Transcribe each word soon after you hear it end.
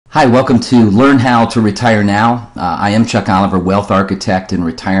Hi, welcome to Learn How to Retire Now. I am Chuck Oliver, wealth architect and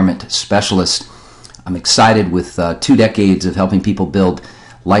retirement specialist. I'm excited with 2 decades of helping people build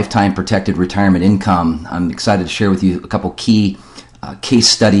lifetime protected retirement income. I'm excited to share with you a couple key case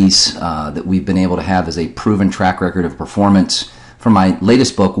studies that we've been able to have as a proven track record of performance from my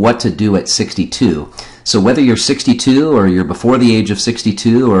latest book, What to Do at 62. So whether you're 62 or you're before the age of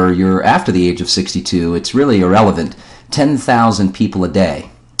 62 or you're after the age of 62, it's really irrelevant. 10,000 people a day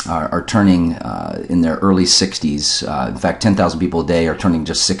are turning in their early 60s. In fact, 10,000 people a day are turning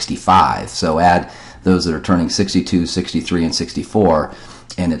just 65. So add those that are turning 62, 63, and 64,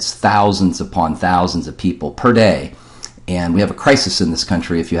 and it's thousands upon thousands of people per day. And we have a crisis in this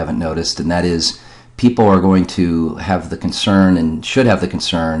country, if you haven't noticed, and that is people are going to have the concern and should have the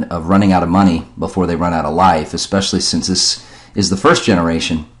concern of running out of money before they run out of life, especially since this is the first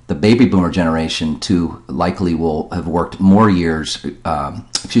generation, the baby boomer generation, to likely will have worked more years,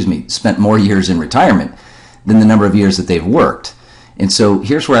 spent more years in retirement than the number of years that they've worked. And so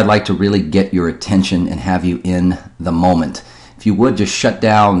here's where I'd like to really get your attention and have you in the moment. If you would, just shut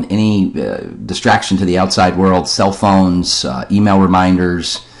down any distraction to the outside world, cell phones, email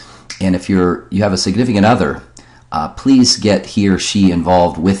reminders, and if you have a significant other, please get he or she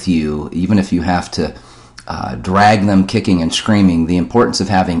involved with you, even if you have to drag them kicking and screaming. The importance of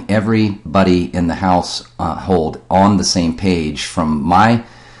having everybody in the household on the same page from my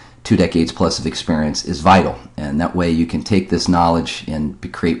 2 decades plus of experience is vital. And that way you can take this knowledge and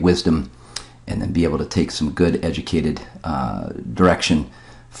create wisdom and then be able to take some good educated direction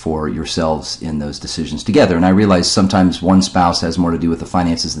for yourselves in those decisions together. And I realize sometimes one spouse has more to do with the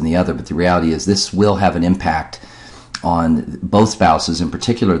finances than the other, but the reality is this will have an impact on both spouses, in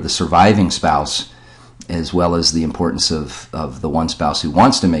particular the surviving spouse, as well as the importance of the one spouse who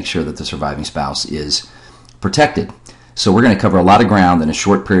wants to make sure that the surviving spouse is protected. So we're going to cover a lot of ground in a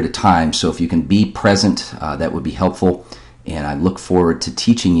short period of time, so if you can be present, that would be helpful. And I look forward to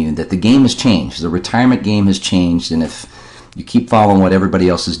teaching you that the game has changed. The retirement game has changed, and if you keep following what everybody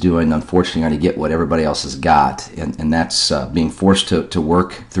else is doing, unfortunately you're going to get what everybody else has got, and that's being forced to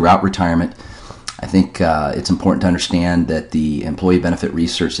work throughout retirement. I think it's important to understand that the Employee Benefit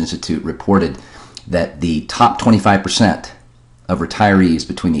Research Institute reported that the top 25% of retirees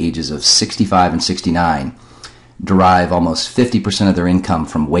between the ages of 65 and 69 derive almost 50% of their income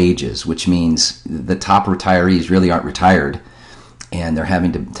from wages, which means the top retirees really aren't retired, and they're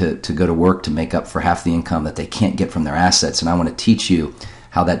having to go to work to make up for half the income that they can't get from their assets. And I want to teach you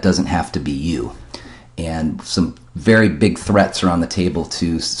how that doesn't have to be you. And some very big threats are on the table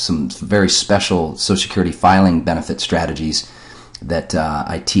to some very special Social Security filing benefit strategies that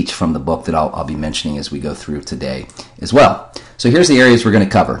I teach from the book that I'll be mentioning as we go through today as well. So here's the areas we're going to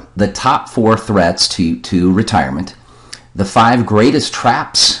cover. The top 4 threats to retirement, the 5 greatest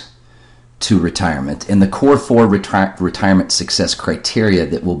traps to retirement, and the core 4 retirement success criteria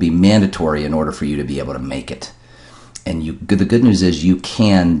that will be mandatory in order for you to be able to make it. And the good news is you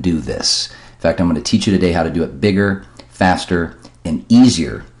can do this. In fact, I'm going to teach you today how to do it bigger, faster, and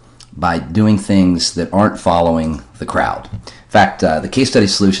easier by doing things that aren't following the crowd. In fact, the case study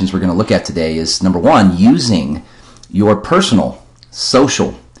solutions we're going to look at today is, number 1, using your personal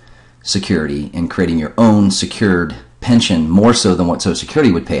social security and creating your own secured pension more so than what Social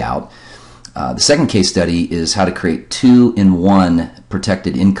Security would pay out. The second case study is how to create 2-in-1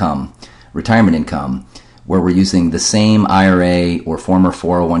 protected income, retirement income, where we're using the same IRA or former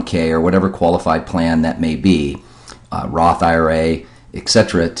 401k or whatever qualified plan that may be, Roth IRA,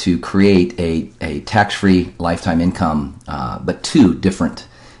 etc., to create a tax-free lifetime income, but 2 different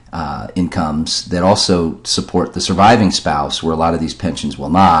incomes that also support the surviving spouse, where a lot of these pensions will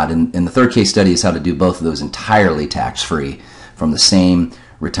not. And the third case study is how to do both of those entirely tax-free from the same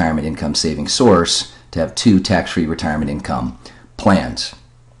retirement income saving source to have 2 tax-free retirement income plans.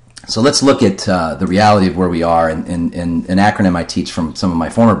 So let's look at the reality of where we are. And an acronym I teach from some of my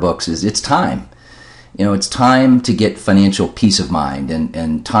former books is it's time. You know, it's time to get financial peace of mind,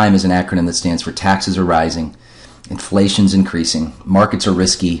 and TIME is an acronym that stands for taxes are rising, inflation's increasing, markets are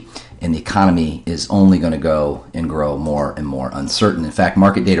risky, and the economy is only going to go and grow more and more uncertain. In fact,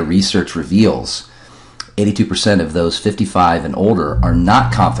 market data research reveals 82% of those 55 and older are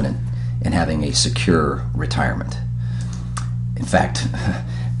not confident in having a secure retirement. In fact,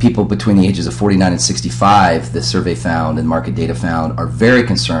 people between the ages of 49 and 65, the survey found and market data found, are very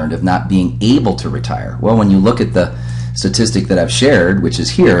concerned of not being able to retire. Well, when you look at the statistic that I've shared, which is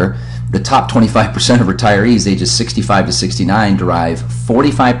here, the top 25% of retirees ages 65 to 69 derive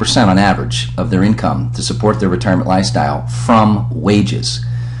 45% on average of their income to support their retirement lifestyle from wages.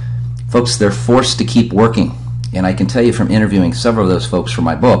 Folks, they're forced to keep working And I can tell you from interviewing several of those folks for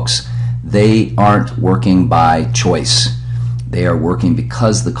my books, they aren't working by choice. They are working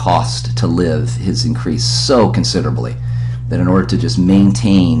because the cost to live has increased so considerably that in order to just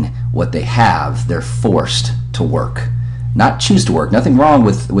maintain what they have, they're forced to work. Not choose to work. Nothing wrong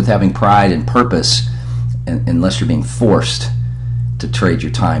with having pride and purpose unless you're being forced to trade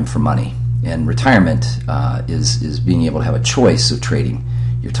your time for money. And retirement is being able to have a choice of trading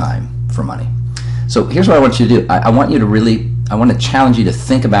your time for money. So here's what I want you to do. I want to challenge you to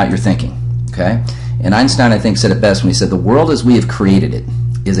think about your thinking, okay? And Einstein, I think, said it best when he said, the world as we have created it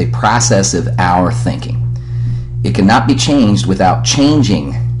is a process of our thinking. It cannot be changed without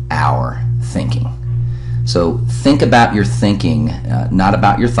changing our thinking. So think about your thinking, not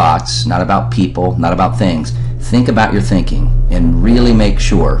about your thoughts, not about people, not about things. Think about your thinking and really make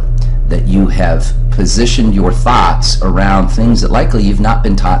sure that you have positioned your thoughts around things that likely you've not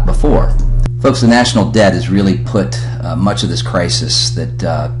been taught before. Folks, the national debt has really put much of this crisis, that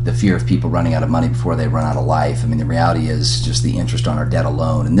the fear of people running out of money before they run out of life. I mean, the reality is just the interest on our debt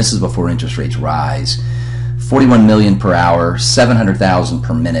alone, and this is before interest rates rise. 41 million per hour, 700,000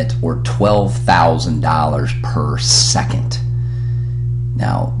 per minute, or $12,000 per second.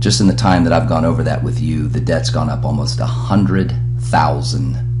 Now, just in the time that I've gone over that with you, the debt's gone up almost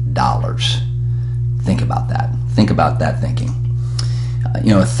 $100,000. Think about that. Think about that thinking.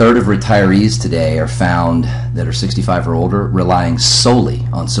 A third of retirees today are found that are 65 or older relying solely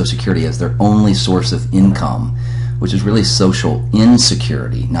on Social Security as their only source of income, which is really social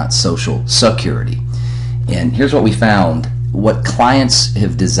insecurity, not social security. And here's what we found. What clients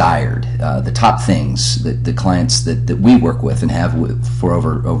have desired, the top things that the clients that we work with and have for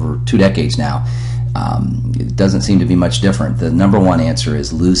over 2 decades now, it doesn't seem to be much different. The number one answer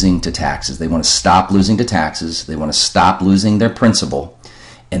is losing to taxes. They want to stop losing to taxes. They want to stop losing their principal.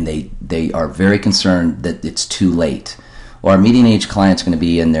 And they are very concerned that it's too late. Well, our median age client's going to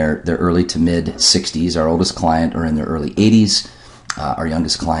be in their early to mid 60s. Our oldest client are in their early 80s. Our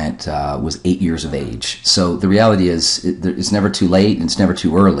youngest client was 8 years of age. So the reality is it's never too late and it's never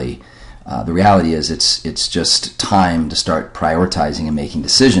too early. The reality is it's just time to start prioritizing and making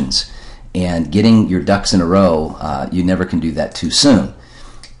decisions. And getting your ducks in a row, you never can do that too soon.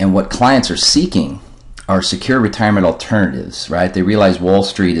 And what clients are seeking are secure retirement alternatives, right? They realize Wall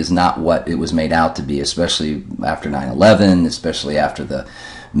Street is not what it was made out to be, especially after 9/11, especially after the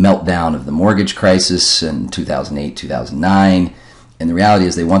meltdown of the mortgage crisis in 2008, 2009. And the reality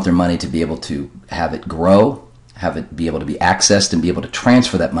is they want their money to be able to have it grow, have it be able to be accessed, and be able to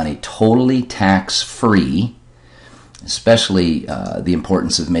transfer that money totally tax-free, especially the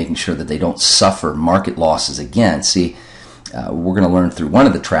importance of making sure that they don't suffer market losses again. See, we're going to learn through one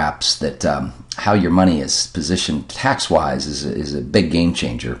of the traps that how your money is positioned tax-wise is a big game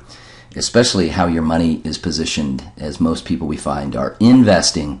changer, especially how your money is positioned, as most people we find are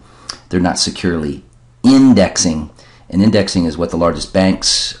investing. They're not securely indexing. And indexing is what the largest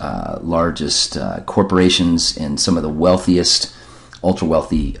banks, largest corporations, and some of the wealthiest,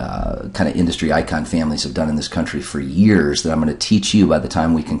 ultra-wealthy kind of industry icon families have done in this country for years, that I'm going to teach you by the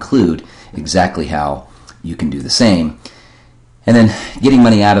time we conclude exactly how you can do the same. And then getting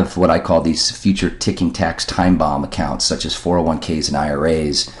money out of what I call these future ticking tax time bomb accounts, such as 401ks and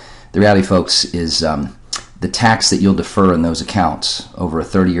IRAs. The reality, folks, is the tax that you'll defer in those accounts over a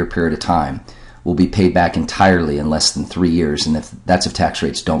 30-year period of time will be paid back entirely in less than 3 years, and if tax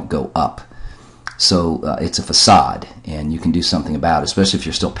rates don't go up. So it's a facade, and you can do something about it, especially if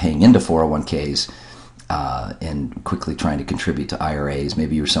you're still paying into 401ks and quickly trying to contribute to IRAs.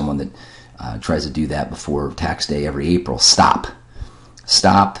 Maybe you're someone that tries to do that before tax day every April. Stop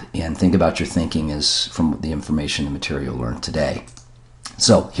and think about your thinking as from the information and material learned today.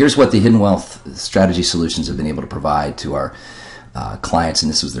 So here's what the Hidden Wealth Strategy Solutions have been able to provide to our clients,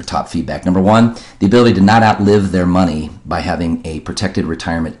 and this was their top feedback. Number one, the ability to not outlive their money by having a protected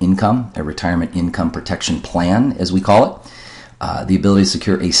retirement income, a retirement income protection plan, as we call it. The ability to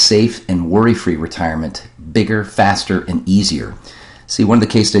secure a safe and worry-free retirement, bigger, faster, and easier. See, one of the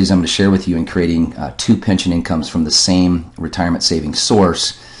case studies I'm going to share with you in creating 2 pension incomes from the same retirement savings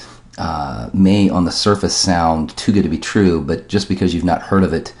source may on the surface sound too good to be true, but just because you've not heard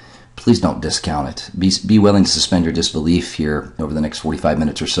of it, please don't discount it. Be willing to suspend your disbelief here over the next 45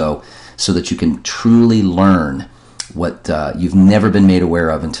 minutes or so that you can truly learn what you've never been made aware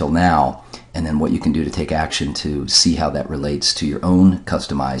of until now, and then what you can do to take action to see how that relates to your own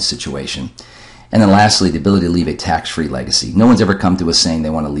customized situation. And then lastly, the ability to leave a tax-free legacy. No one's ever come to us saying they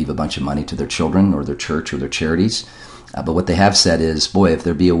want to leave a bunch of money to their children or their church or their charities. But what they have said is, boy, if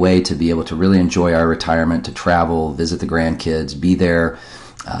there be a way to be able to really enjoy our retirement, to travel, visit the grandkids, be there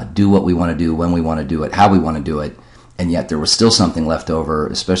do what we want to do, when we want to do it, how we want to do it, and yet there was still something left over,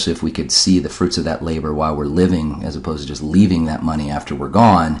 especially if we could see the fruits of that labor while we're living as opposed to just leaving that money after we're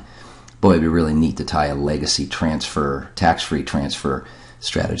gone. Boy, it'd be really neat to tie a legacy transfer, tax-free transfer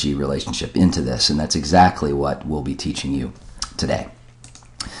strategy relationship into this, and that's exactly what we'll be teaching you today.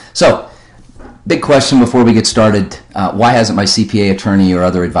 So, big question before we get started, why hasn't my CPA attorney or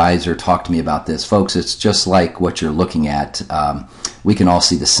other advisor talked to me about this? Folks, it's just like what you're looking at. We can all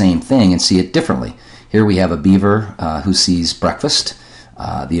see the same thing and see it differently. Here we have a beaver who sees breakfast,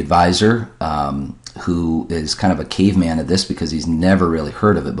 the advisor who is kind of a caveman at this because he's never really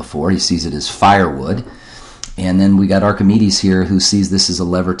heard of it before. He sees it as firewood. And then we got Archimedes here who sees this as a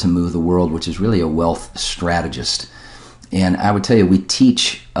lever to move the world, which is really a wealth strategist. And I would tell you, we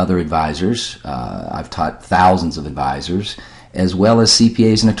teach other advisors. I've taught thousands of advisors, as well as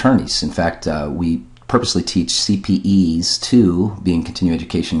CPAs and attorneys. In fact, we purposely teach CPEs to, being continuing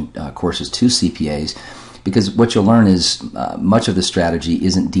education courses, to CPAs, because what you'll learn is much of the strategy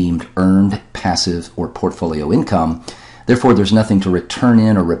isn't deemed earned, passive, or portfolio income. Therefore, there's nothing to return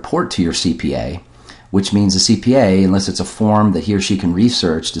in or report to your CPA, which means a CPA, unless it's a form that he or she can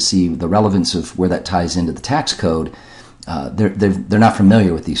research to see the relevance of where that ties into the tax code, they're not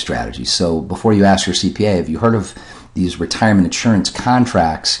familiar with these strategies. So before you ask your CPA, have you heard of these retirement insurance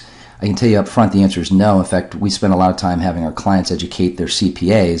contracts? I can tell you up front the answer is no. In fact, we spend a lot of time having our clients educate their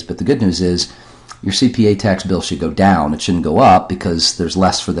CPAs, but the good news is your CPA tax bill should go down. It shouldn't go up because there's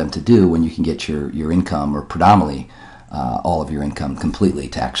less for them to do when you can get your income, or predominantly all of your income, completely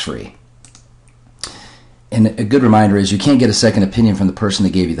tax-free. And a good reminder is you can't get a second opinion from the person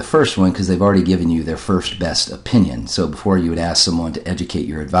that gave you the first one because they've already given you their first best opinion. So before you would ask someone to educate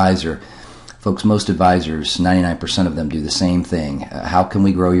your advisor, folks, most advisors, 99% of them, do the same thing. How can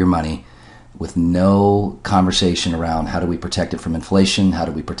we grow your money with no conversation around how do we protect it from inflation, how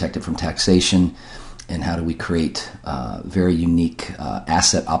do we protect it from taxation, and how do we create very unique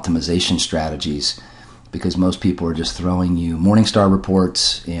asset optimization strategies? Because most people are just throwing you Morningstar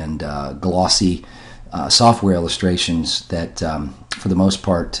reports and glossy software illustrations that, for the most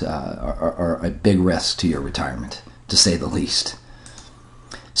part, are a big risk to your retirement, to say the least.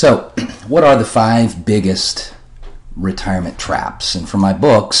 So, what are the 5 biggest retirement traps? And for my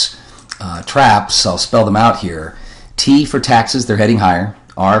books, traps, I'll spell them out here. T for taxes, they're heading higher.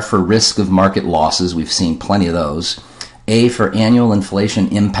 R for risk of market losses, we've seen plenty of those. A for annual inflation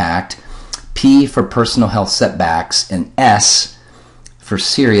impact. P for personal health setbacks. And S for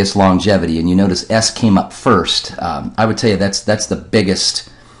serious longevity. And you notice S came up first. I would tell you that's the biggest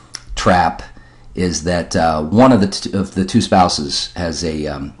trap, is that one of the two spouses has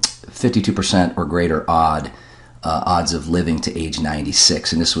a 52% or greater odds of living to age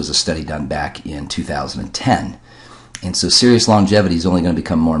 96, and this was a study done back in 2010. And so serious longevity is only going to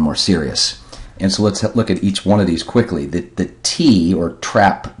become more and more serious. And so let's look at each one of these quickly. The T, or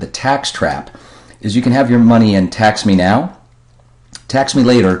trap, the tax trap, is you can have your money in tax me now, tax me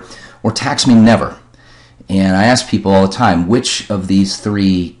later, or tax me never. And I ask people all the time, which of these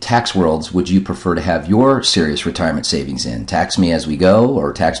 3 tax worlds would you prefer to have your serious retirement savings in? Tax me as we go,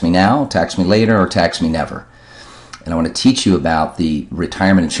 or tax me now, tax me later, or tax me never? And I want to teach you about the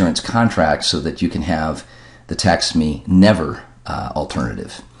retirement insurance contracts so that you can have the tax me never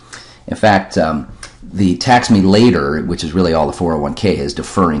alternative. In fact, the tax me later, which is really all the 401k is,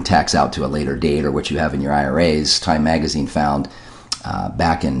 deferring tax out to a later date, or what you have in your IRAs, Time Magazine found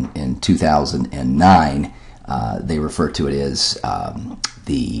back in 2009, they refer to it as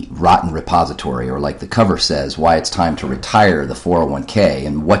the rotten repository, or like the cover says, why it's time to retire the 401k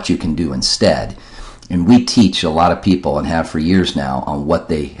and what you can do instead. And we teach a lot of people, and have for years now, on what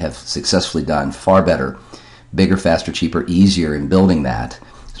they have successfully done far better, bigger, faster, cheaper, easier in building that,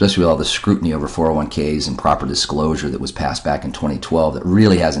 especially with all the scrutiny over 401ks and proper disclosure that was passed back in 2012 that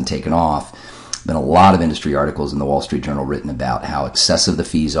really hasn't taken off. Been a lot of industry articles in the Wall Street Journal written about how excessive the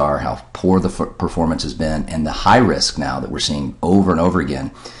fees are, how poor the performance has been, and the high risk now that we're seeing over and over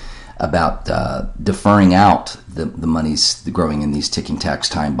again about deferring out the monies growing in these ticking tax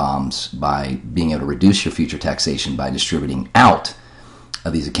time bombs by being able to reduce your future taxation by distributing out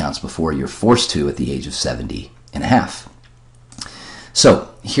of these accounts before you're forced to at the age of 70 and a half.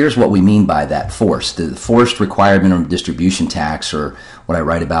 So here's what we mean by that forced. The forced required minimum distribution tax, or what I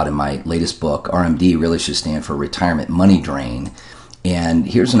write about in my latest book, RMD, really should stand for retirement money drain. And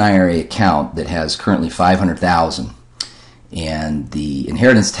here's an IRA account that has currently $500,000. And the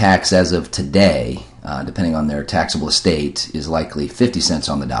inheritance tax as of today, depending on their taxable estate, is likely 50 cents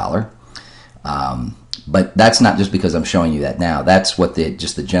on the dollar. But that's not just because I'm showing you that now. That's what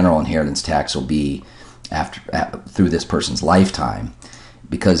just the general inheritance tax will be through this person's lifetime.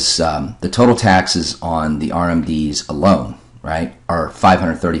 because the total taxes on the RMDs alone, right, are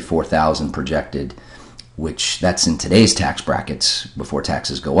 $534,000 projected, which that's in today's tax brackets before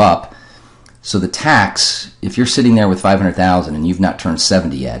taxes go up. So the tax, if you're sitting there with $500,000 and you've not turned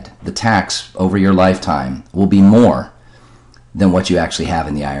 70 yet, the tax over your lifetime will be more than what you actually have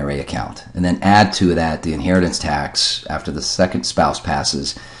in the IRA account. And then add to that the inheritance tax after the second spouse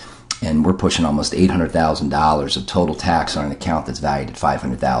passes, and we're pushing almost $800,000 of total tax on an account that's valued at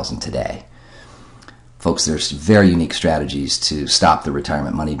 $500,000 today. Folks, there's very unique strategies to stop the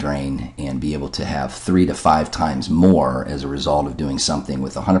retirement money drain and be able to have 3 to 5 times more as a result of doing something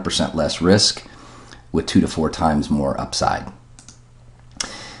with 100% less risk with 2 to 4 times more upside.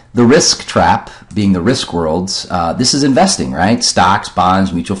 The risk trap, being the risk worlds, this is investing, right? Stocks,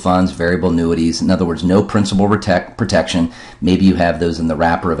 bonds, mutual funds, variable annuities. In other words, no principal protection. Maybe you have those in the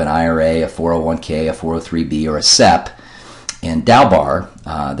wrapper of an IRA, a 401k, a 403b, or a SEP. And Dalbar,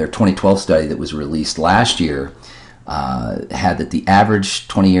 their 2012 study that was released last year, had that the average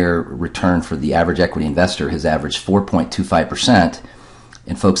 20-year return for the average equity investor has averaged 4.25%.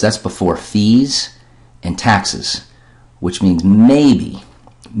 And folks, that's before fees and taxes, which means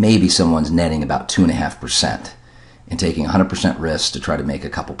maybe someone's netting about 2.5% and taking 100% risk to try to make a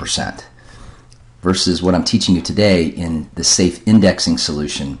couple percent. Versus what I'm teaching you today in the safe indexing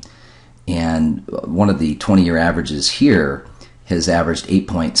solution. And one of the 20-year averages here has averaged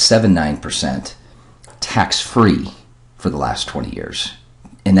 8.79% tax-free for the last 20 years.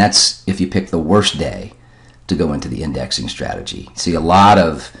 And that's if you pick the worst day to go into the indexing strategy. See, a lot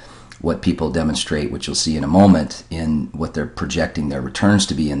of what people demonstrate, which you'll see in a moment, in what they're projecting their returns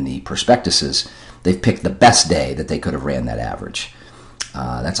to be in the prospectuses, they've picked the best day that they could have ran that average.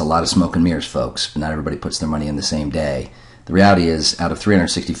 That's a lot of smoke and mirrors, folks, but not everybody puts their money in the same day. The reality is, out of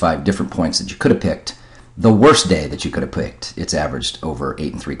 365 different points that you could have picked, the worst day that you could have picked, it's averaged over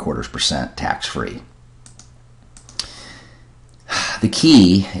 8.75% tax-free. The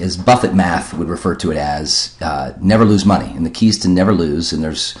key is, Buffett math would refer to it as, never lose money. And the key is to never lose, and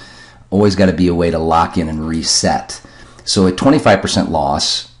there's always got to be a way to lock in and reset. So a 25%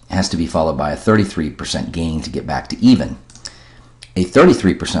 loss has to be followed by a 33% gain to get back to even. A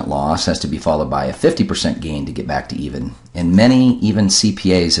 33% loss has to be followed by a 50% gain to get back to even. And many, even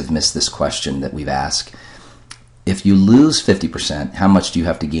CPAs, have missed this question that we've asked. If you lose 50%, how much do you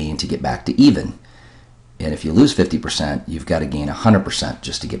have to gain to get back to even? And if you lose 50%, you've got to gain 100%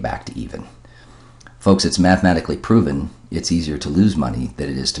 just to get back to even. Folks, it's mathematically proven it's easier to lose money than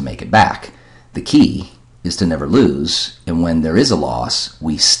it is to make it back. The key is to never lose, and when there is a loss,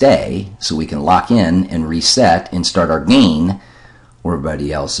 we stay so we can lock in and reset and start our gain where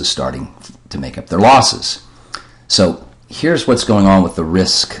everybody else is starting to make up their losses. So here's what's going on with the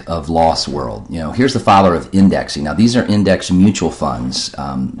risk of loss world. Here's the father of indexing. Now, these are index mutual funds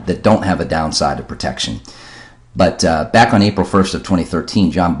that don't have a downside of protection. But back on April 1st of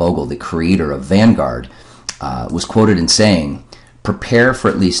 2013, John Bogle, the creator of Vanguard, was quoted in saying, prepare for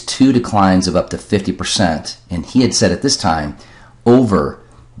at least 2 declines of up to 50%. And he had said at this time, over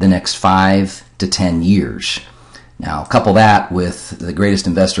the next 5 to 10 years. Now, couple that with the greatest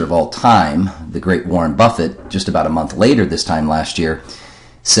investor of all time, the great Warren Buffett, just about a month later this time last year,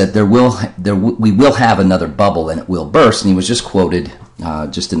 said we will have another bubble and it will burst. And he was just quoted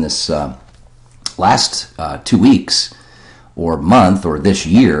just in this last 2 weeks or month or this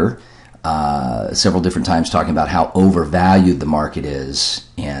year, several different times talking about how overvalued the market is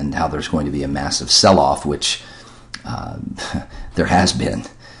and how there's going to be a massive sell-off, which there has been.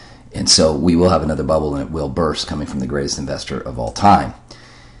 And so we will have another bubble and it will burst, coming from the greatest investor of all time.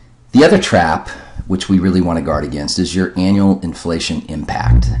 The other trap, which we really want to guard against, is your annual inflation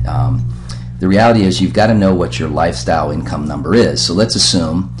impact. The reality is you've got to know what your lifestyle income number is. So let's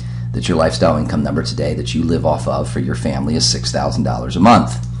assume that your lifestyle income number today that you live off of for your family is $6,000 a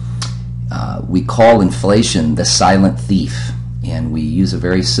month. We call inflation the silent thief, and we use a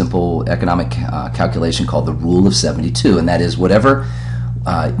very simple economic calculation called the rule of 72, and that is whatever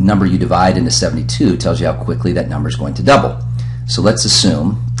number you divide into 72 tells you how quickly that number is going to double. So let's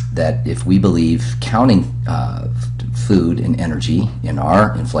assume that if we believe counting food and energy in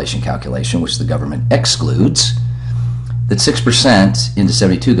our inflation calculation, which the government excludes, that 6% into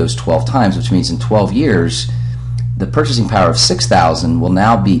 72 goes 12 times, which means in 12 years, the purchasing power of $6,000 will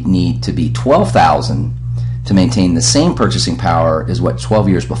now need to be $12,000 to maintain the same purchasing power as what 12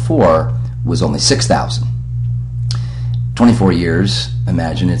 years before was only $6,000. 24 years,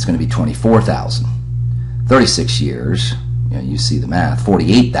 imagine it's going to be $24,000. 36 years, you see the math,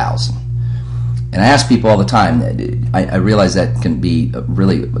 $48,000. And I ask people all the time, I realize that can be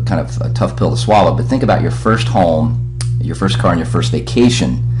really kind of a tough pill to swallow, but think about your first home your first car, and your first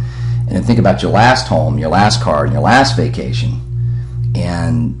vacation. And then think about your last home, your last car, and your last vacation.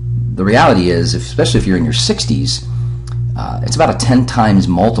 And the reality is, especially if you're in your 60s, it's about a 10 times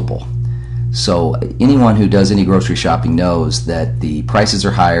multiple. So anyone who does any grocery shopping knows that the prices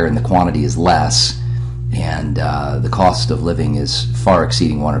are higher and the quantity is less, and the cost of living is far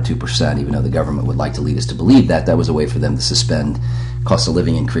exceeding 1 or 2%, even though the government would like to lead us to believe that. That was a way for them to suspend cost of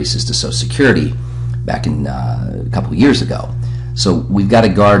living increases to Social Security back in a couple of years ago. So we've got to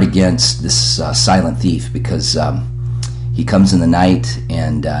guard against this silent thief, because he comes in the night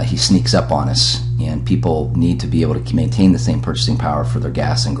and he sneaks up on us, and people need to be able to maintain the same purchasing power for their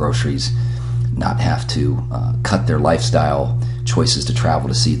gas and groceries, not have to cut their lifestyle choices to travel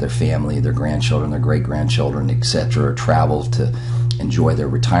to see their family, their grandchildren, their great-grandchildren, etc., or travel to enjoy their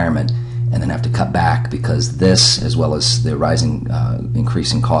retirement, and then have to cut back because this, as well as the rising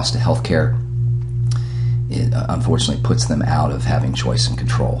increasing cost of health care, it unfortunately puts them out of having choice and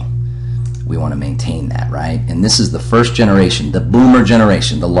control. We want to maintain that, right? And this is the first generation, the boomer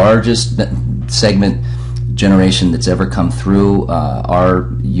generation, the largest segment generation that's ever come through our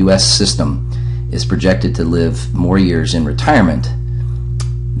U.S. system, is projected to live more years in retirement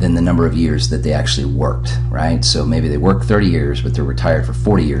than the number of years that they actually worked, right? So maybe they worked 30 years, but they're retired for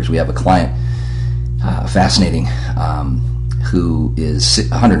 40 years. We have a client, fascinating, who is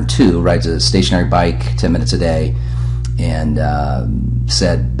 102, rides a stationary bike 10 minutes a day, and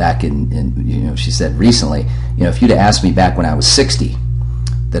said back she said recently, if you'd have asked me back when I was 60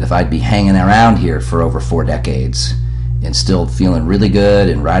 that if I'd be hanging around here for over 4 decades and still feeling really good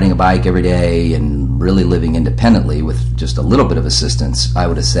and riding a bike every day and really living independently with just a little bit of assistance, I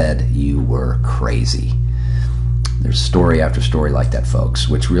would have said you were crazy. There's story after story like that, folks,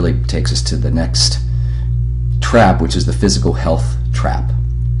 which really takes us to the next trap, which is the physical health trap.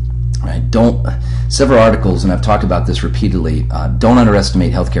 Right? Several articles, and I've talked about this repeatedly, don't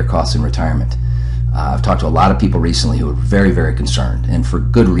underestimate healthcare costs in retirement. I've talked to a lot of people recently who are very, very concerned, and for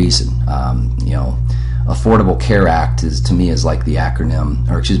good reason. Affordable Care Act to me is like the acronym,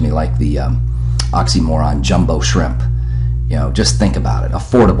 like the oxymoron jumbo shrimp. Just think about it.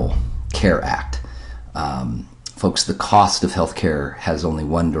 Affordable Care Act. Folks, the cost of healthcare has only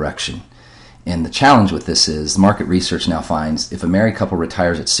one direction. And the challenge with this is market research now finds if a married couple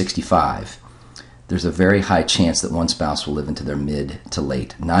retires at 65, there's a very high chance that one spouse will live into their mid to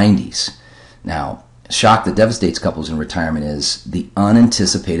late 90s. Now, a shock that devastates couples in retirement is the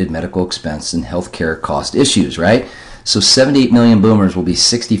unanticipated medical expense and healthcare cost issues, right? So 78 million boomers will be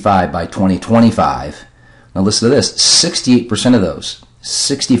 65 by 2025. Now listen to this, 68% of those,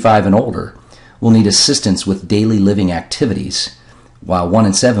 65 and older, will need assistance with daily living activities, while 1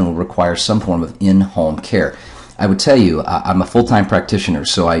 in 7 will require some form of in-home care. I would tell you, I'm a full-time practitioner,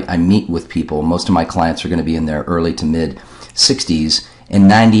 so I meet with people. Most of my clients are going to be in their early to mid-60s, and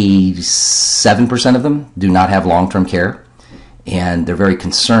 97% of them do not have long-term care, and they're very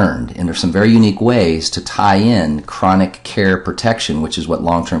concerned. And there's some very unique ways to tie in chronic care protection, which is what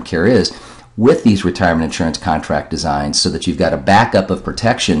long-term care is, with these retirement insurance contract designs so that you've got a backup of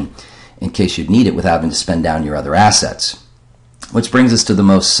protection in case you need it without having to spend down your other assets. Which brings us to the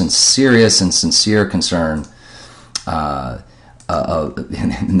most serious and sincere concern, and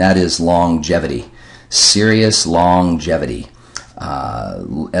that is longevity. Serious longevity.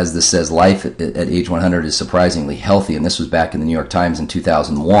 As this says, life at age 100 is surprisingly healthy, and this was back in the New York Times in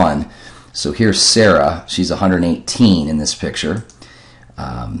 2001. So here's Sarah. She's 118 in this picture.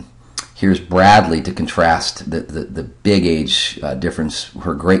 Here's Bradley to contrast the big age difference.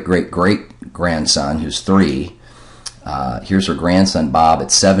 Her great-great-great-grandson, who's 3. Here's her grandson, Bob,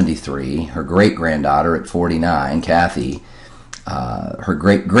 at 73. Her great-granddaughter at 49, Kathy. Her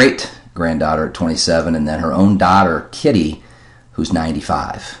great-great-granddaughter at 27. And then her own daughter, Kitty, who's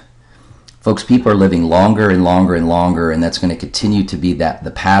 95. Folks, people are living longer and longer and longer, and that's going to continue to be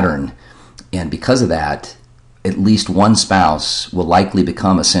the pattern. And because of that, at least one spouse will likely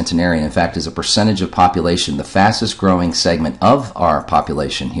become a centenarian. In fact, as a percentage of population, the fastest growing segment of our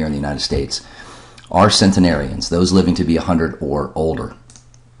population here in the United States are centenarians, those living to be 100 or older.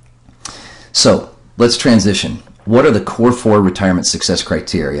 So let's transition. What are the core 4 retirement success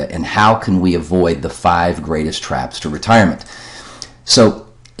criteria, and how can we avoid the 5 greatest traps to retirement? So,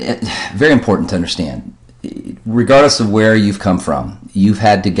 very important to understand. Regardless of where you've come from, you've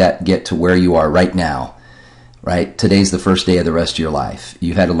had to get to where you are right now. Right? Today's the first day of the rest of your life.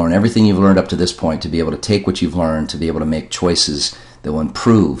 You've had to learn everything you've learned up to this point to be able to take what you've learned, to be able to make choices that will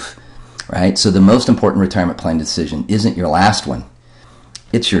improve. Right? So the most important retirement plan decision isn't your last one.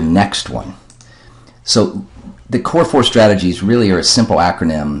 It's your next one. So the core 4 strategies really are a simple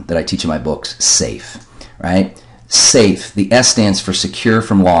acronym that I teach in my books, SAFE. Right? SAFE, the S stands for secure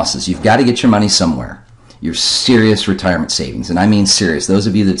from losses. You've got to get your money somewhere. Your serious retirement savings, and I mean serious. Those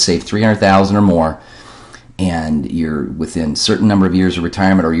of you that save $300,000 or more, and you're within a certain number of years of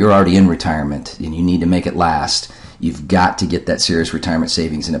retirement, or you're already in retirement and you need to make it last, you've got to get that serious retirement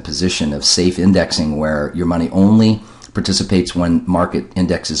savings in a position of safe indexing where your money only participates when market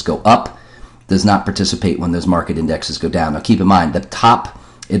indexes go up, does not participate when those market indexes go down. Now keep in mind, the top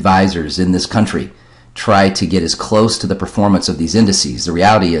advisors in this country try to get as close to the performance of these indices. The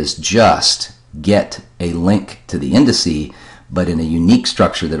reality is just get a link to the indice, but in a unique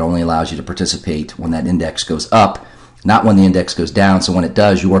structure that only allows you to participate when that index goes up, not when the index goes down. So when it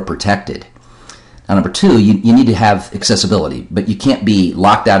does, you're protected. Now, number two, you need to have accessibility, but you can't be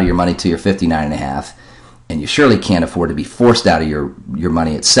locked out of your money till you're 59 and a half, and you surely can't afford to be forced out of your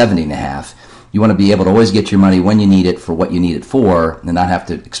money at 70 and a half. You want to be able to always get your money when you need it for what you need it for, and not have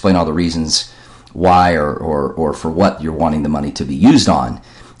to explain all the reasons why or for what you're wanting the money to be used on.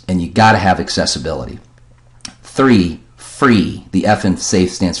 And you got to have accessibility. 3, free. The F in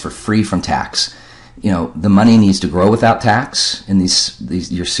SAFE stands for free from tax. You know, the money needs to grow without tax in these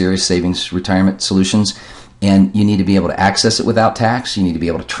your serious savings retirement solutions, and you need to be able to access it without tax. You need to be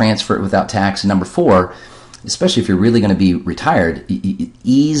able to transfer it without tax. And number 4, especially if you're really going to be retired,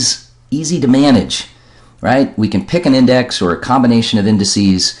 easy to manage, right? We can pick an index or a combination of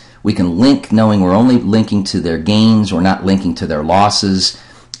indices. We can link knowing we're only linking to their gains or not linking to their losses.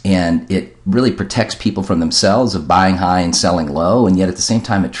 And it really protects people from themselves of buying high and selling low, and yet at the same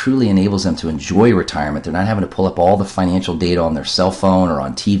time it truly enables them to enjoy retirement. They're not having to pull up all the financial data on their cell phone or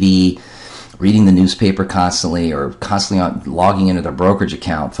on TV, reading the newspaper constantly, or constantly logging into their brokerage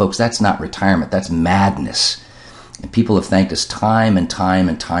account. Folks, that's not retirement. That's madness. And people have thanked us time and time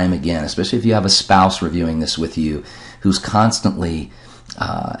and time again, especially if you have a spouse reviewing this with you who's constantly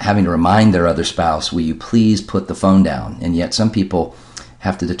having to remind their other spouse, will you please put the phone down? And yet some people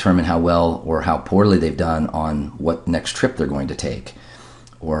have to determine how well or how poorly they've done on what next trip they're going to take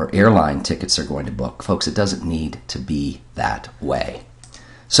or airline tickets they're going to book. Folks, it doesn't need to be that way.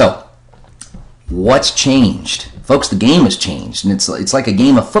 So, what's changed? Folks, the game has changed, and it's like a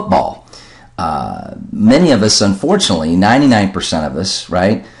game of football. Many of us, unfortunately, 99% of us,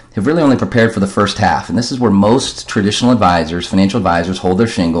 right, have really only prepared for the first half. And this is where most traditional advisors, financial advisors, hold their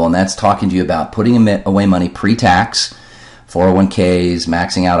shingle, and that's talking to you about putting away money pre-tax, 401ks,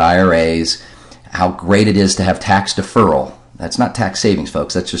 maxing out IRAs, how great it is to have tax deferral. That's not tax savings,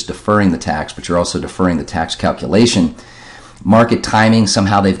 folks. That's just deferring the tax, but you're also deferring the tax calculation. Market timing,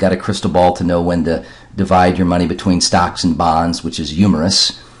 somehow they've got a crystal ball to know when to divide your money between stocks and bonds, which is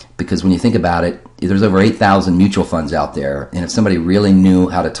humorous, because when you think about it, there's over 8,000 mutual funds out there, and if somebody really knew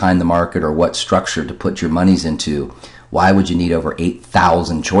how to time the market or what structure to put your monies into, why would you need over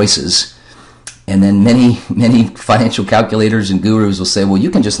 8,000 choices? And then many financial calculators and gurus will say, well, you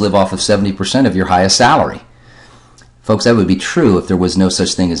can just live off of 70% of your highest salary. Folks, that would be true if there was no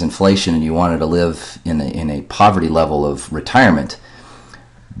such thing as inflation and you wanted to live in a poverty level of retirement.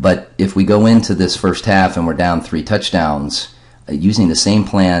 But if we go into this first half and we're down 3 touchdowns, using the same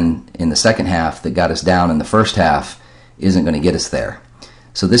plan in the second half that got us down in the first half isn't going to get us there.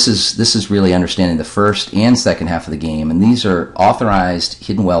 So this is really understanding the first and second half of the game, and these are authorized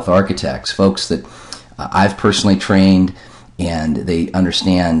hidden wealth architects, folks that I've personally trained, and they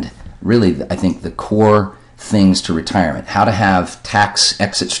understand really, I think, the core things to retirement. How to have tax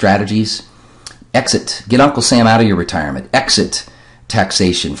exit strategies. Exit. Get Uncle Sam out of your retirement. Exit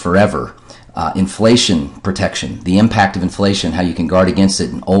taxation forever. Inflation protection. The impact of inflation, how you can guard against it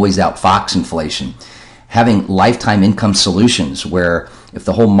and always outfox inflation. Having lifetime income solutions where if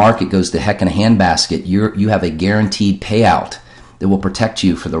the whole market goes to heck in a handbasket, you have a guaranteed payout that will protect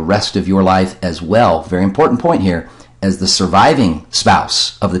you for the rest of your life as well. Very important point here, as the surviving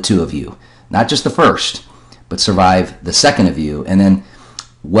spouse of the two of you. Not just the first, but survive the second of you. And then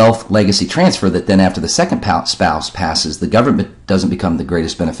wealth legacy transfer, that then after the second spouse passes, the government doesn't become the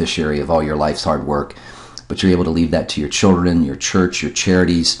greatest beneficiary of all your life's hard work, but you're able to leave that to your children, your church, your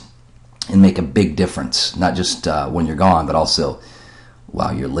charities, and make a big difference, not just when you're gone, but also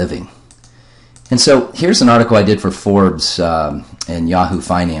while you're living. And so here's an article I did for Forbes and Yahoo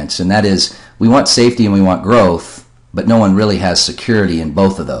Finance, and that is, we want safety and we want growth, but no one really has security in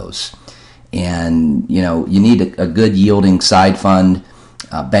both of those. And, you know, you need a good yielding side fund.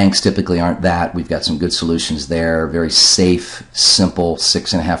 Banks typically aren't that. We've got some good solutions there. Very safe, simple,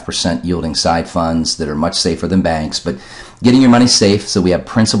 6.5% yielding side funds that are much safer than banks. But getting your money safe, so we have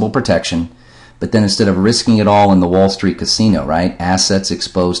principal protection. But then instead of risking it all in the Wall Street casino, right? Assets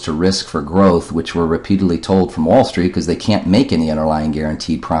exposed to risk for growth, which we're repeatedly told from Wall Street because they can't make any underlying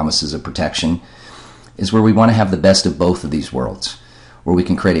guaranteed promises of protection. is where we want to have the best of both of these worlds, where we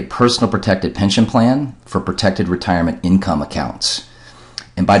can create a personal protected pension plan for protected retirement income accounts.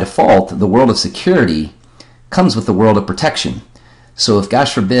 And by default, the world of security comes with the world of protection. So if,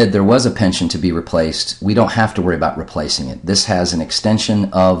 gosh forbid, there was a pension to be replaced, we don't have to worry about replacing it. This has an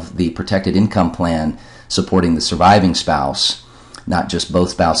extension of the protected income plan supporting the surviving spouse, not just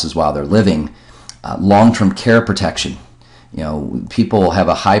both spouses while they're living. Long-term care protection. You know, people have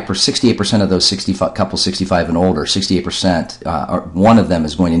a high 68% of those couples 65 and older, 68%, or one of them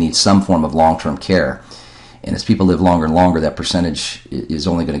is going to need some form of long-term care. And as people live longer and longer, that percentage is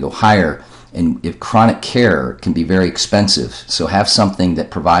only going to go higher. And if chronic care can be very expensive, so have something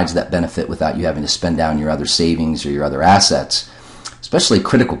that provides that benefit without you having to spend down your other savings or your other assets, especially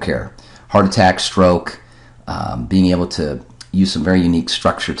critical care, heart attack, stroke, being able to use some very unique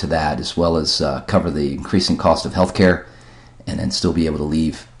structure to that, as well as cover the increasing cost of healthcare, and then still be able to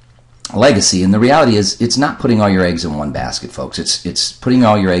leave a legacy. And the reality is, it's not putting all your eggs in one basket, folks. It's putting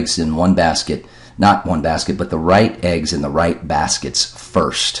all your eggs in one basket, not one basket, but the right eggs in the right baskets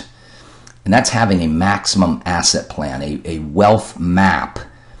first. And that's having a maximum asset plan, a wealth map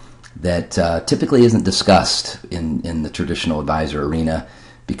that typically isn't discussed in the traditional advisor arena,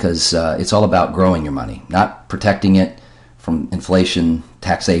 because it's all about growing your money, not protecting it from inflation,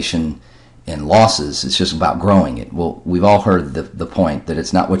 taxation, and losses. It's just about growing it. Well, we've all heard the point that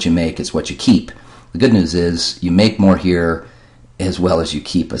it's not what you make, it's what you keep. The good news is you make more here as well as you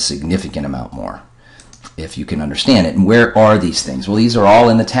keep a significant amount more, if you can understand it. And where are these things? Well, these are all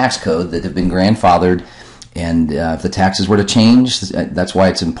in the tax code that have been grandfathered. And if the taxes were to change, that's why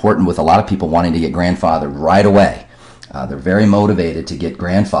it's important with a lot of people wanting to get grandfathered right away. They're very motivated to get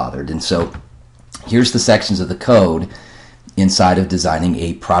grandfathered. And so here's the sections of the code inside of designing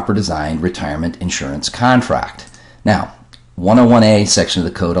a proper designed retirement insurance contract. Now, 101A section of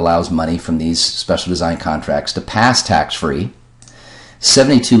the code allows money from these special design contracts to pass tax-free.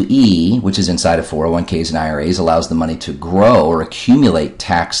 72E, which is inside of 401ks and IRAs, allows the money to grow or accumulate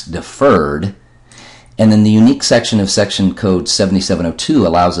tax-deferred. And then the unique section of section code 7702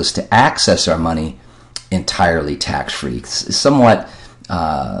 allows us to access our money entirely tax-free. It's somewhat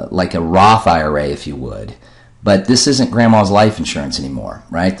like a Roth IRA, if you would. But this isn't grandma's life insurance anymore,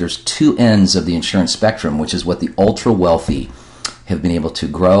 right? There's two ends of the insurance spectrum, which is what the ultra-wealthy have been able to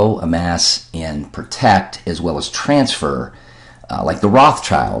grow, amass, and protect, as well as transfer, like the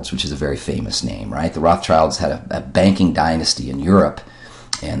Rothschilds, which is a very famous name, right? The Rothschilds had a banking dynasty in Europe,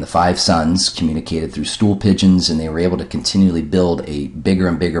 and the five sons communicated through stool pigeons, and they were able to continually build a bigger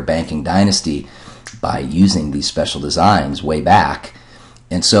and bigger banking dynasty by using these special designs way back.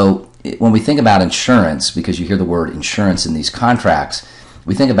 And so when we think about insurance, because you hear the word insurance in these contracts,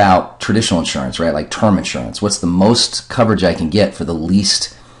 we think about traditional insurance, right? Like term insurance. What's the most coverage I can get for the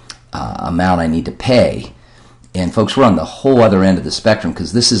least amount I need to pay? And folks, we're on the whole other end of the spectrum,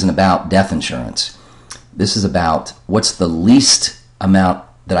 because this isn't about death insurance. This is about what's the least amount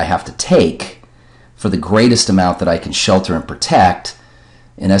that I have to take for the greatest amount that I can shelter and protect.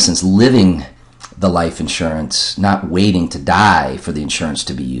 In essence, living the life insurance, not waiting to die for the insurance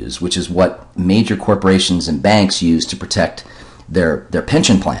to be used, which is what major corporations and banks use to protect their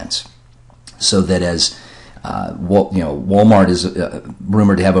pension plans. So that as Walmart is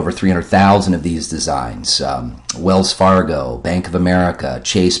rumored to have over 300,000 of these designs. Wells Fargo, Bank of America,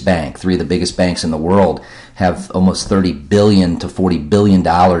 Chase Bank, three of the biggest banks in the world, have almost $30 billion to $40 billion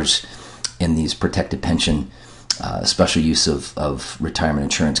in these protected pension special use of retirement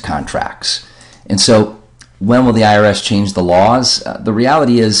insurance contracts. And so when will the IRS change the laws? The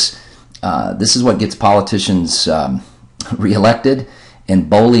reality is this is what gets politicians reelected. And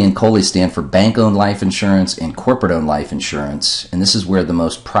BOLI and COLI stand for bank-owned life insurance and corporate-owned life insurance. And this is where the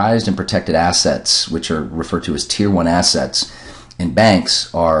most prized and protected assets, which are referred to as Tier 1 assets, in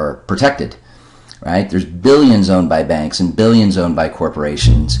banks are protected, right? There's billions owned by banks and billions owned by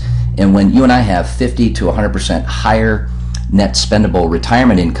corporations. And when you and I have 50 to 100% higher net spendable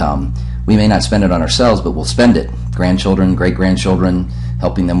retirement income, we may not spend it on ourselves, but we'll spend it. Grandchildren, great-grandchildren,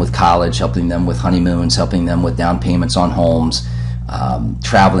 helping them with college, helping them with honeymoons, helping them with down payments on homes,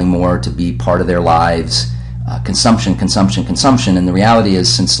 traveling more to be part of their lives, consumption. And the reality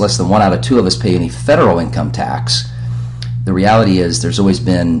is, since less than 1 out of 2 of us pay any federal income tax, the reality is there's always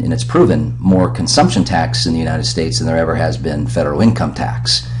been, and it's proven, more consumption tax in the United States than there ever has been federal income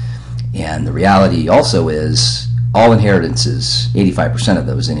tax. And the reality also is all inheritances, 85% of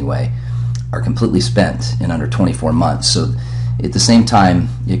those anyway, are completely spent in under 24 months. So at the same time,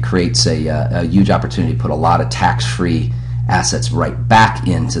 it creates a huge opportunity to put a lot of tax-free assets right back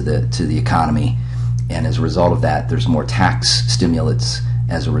into the economy, and as a result of that, there's more tax stimulus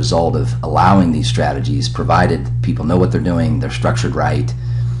as a result of allowing these strategies, provided people know what they're doing, they're structured right,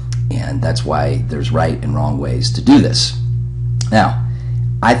 and that's why there's right and wrong ways to do this. Now,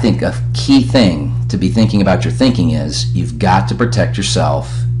 I think a key thing to be thinking about your thinking is you've got to protect yourself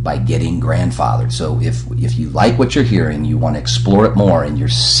by getting grandfathered. So if you like what you're hearing, you want to explore it more, and you're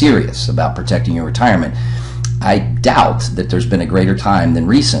serious about protecting your retirement, I doubt that there's been a greater time than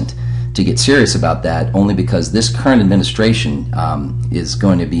recent to get serious about that, only because this current administration is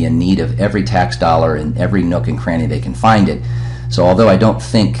going to be in need of every tax dollar in every nook and cranny they can find it. So although I don't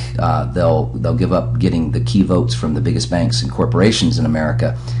think they'll give up getting the key votes from the biggest banks and corporations in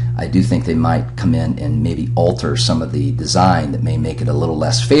America, I do think they might come in and maybe alter some of the design that may make it a little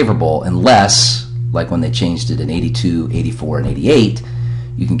less favorable, unless, like when they changed it in 82, 84, and 88,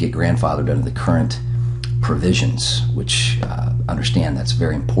 you can get grandfathered under the current provisions, which understand that's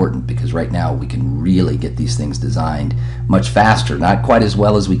very important, because right now we can really get these things designed much faster, not quite as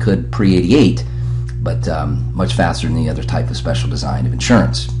well as we could pre-88, but much faster than the other type of special design of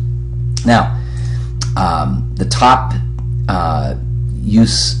insurance. Now, the top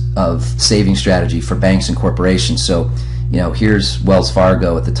use of saving strategy for banks and corporations. So, here's Wells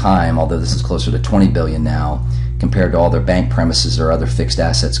Fargo at the time, although this is closer to $20 billion now, compared to all their bank premises or other fixed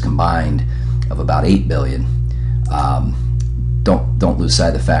assets combined of about $8 billion. Don't lose sight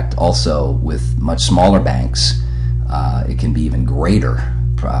of the fact also with much smaller banks, it can be even greater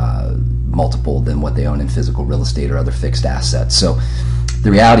multiple than what they own in physical real estate or other fixed assets. So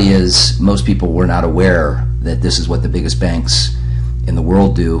the reality is most people were not aware that this is what the biggest banks in the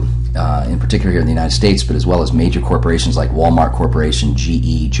world do, in particular here in the United States, but as well as major corporations like Walmart Corporation,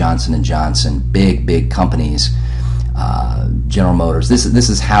 GE, Johnson & Johnson, big companies, General Motors. This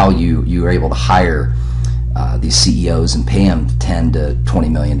is how you are able to hire these CEOs and pay them $10 to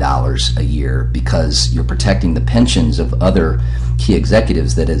 $20 million a year, because you're protecting the pensions of other key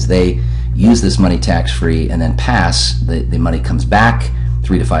executives, that as they use this money tax-free and then pass, the money comes back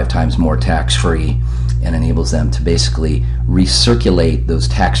 3 to 5 times more tax-free, and enables them to basically recirculate those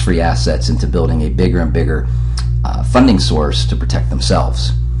tax-free assets into building a bigger and bigger funding source to protect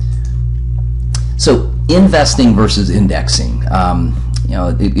themselves. So investing versus indexing.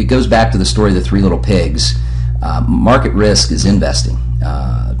 It goes back to the story of the 3 little pigs. Market risk is investing.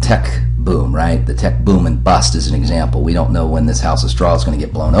 Tech boom, right? The tech boom and bust is an example. We don't know when this house of straw is going to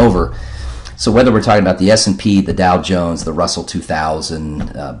get blown over. So whether we're talking about the S&P, the Dow Jones, the Russell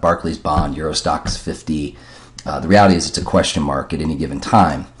 2000, Barclays Bond, Euro Stoxx 50, the reality is it's a question mark at any given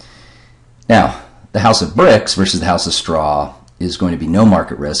time. Now, the house of bricks versus the house of straw is going to be no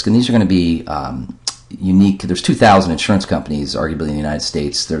market risk, and these are going to be unique. There's 2,000 insurance companies, arguably, in the United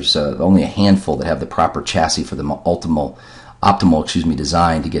States. There's only a handful that have the proper chassis for the optimal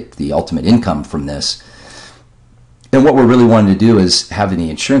design to get the ultimate income from this. And what we're really wanting to do is having the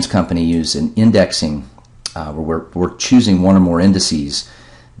insurance company use an indexing, where we're choosing one or more indices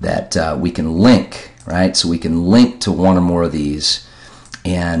that we can link, right? So we can link to one or more of these,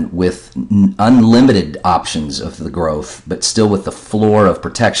 and with unlimited options of the growth, but still with the floor of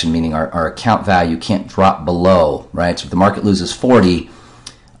protection, meaning our account value can't drop below, right? So if the market loses 40,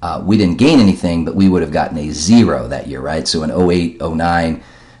 we didn't gain anything, but we would have gotten a 0 that year, right? So in 08, 09,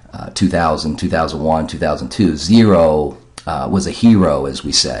 2000, 2001, 2002, 0 was a hero, as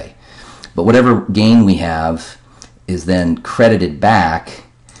we say. But whatever gain we have is then credited back,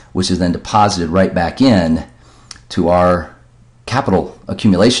 which is then deposited right back in to our capital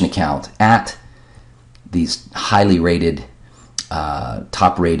accumulation account at these highly rated,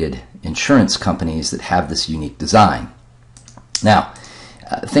 top-rated insurance companies that have this unique design. Now,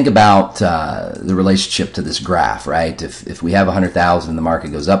 think about the relationship to this graph, right? If we have 100,000, the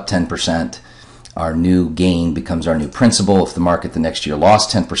market goes up 10%, our new gain becomes our new principal. If the market the next year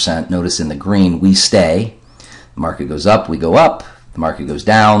lost 10%, notice in the green, we stay. The market goes up, we go up. The market goes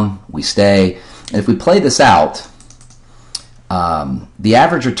down, we stay. And if we play this out, the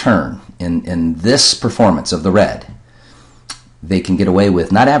average return in this performance of the red, they can get away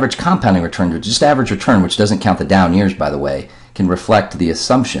with not average compounding return, but just average return, which doesn't count the down years, by the way, can reflect the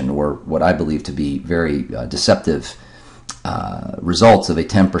assumption, or what I believe to be very deceptive results of a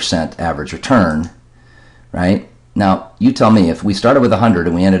 10% average return, right? Now, you tell me, if we started with 100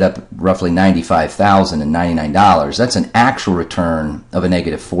 and we ended up roughly $95,099, that's an actual return of a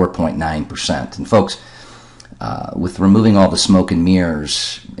negative 4.9%. And folks, with removing all the smoke and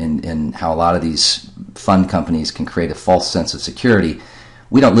mirrors and how a lot of these fund companies can create a false sense of security,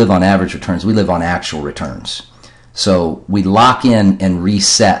 we don't live on average returns, we live on actual returns. So we lock in and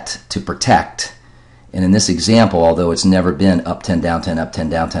reset to protect. And in this example, although it's never been up 10, down 10, up 10,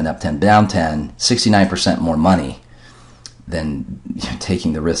 down 10, up 10, down 10, 69% more money than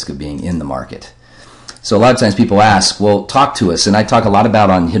taking the risk of being in the market. So a lot of times people ask, well, talk to us. And I talk a lot about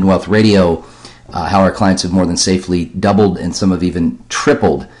on Hidden Wealth Radio how our clients have more than safely doubled and some have even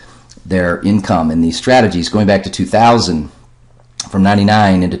tripled their income in these strategies. Going back to 2000, from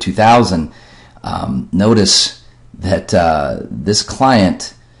 99 into 2000, notice that this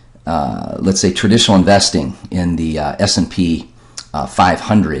client, let's say traditional investing in the S&P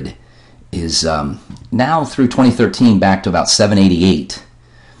 500 is now through 2013 back to about 788.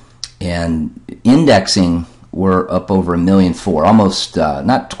 And indexing, we're up over 1.4 million, almost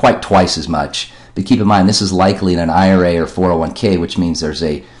not quite twice as much. But keep in mind, this is likely in an IRA or 401k, which means there's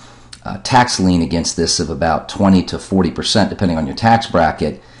a tax lien against this of about 20 to 40%, depending on your tax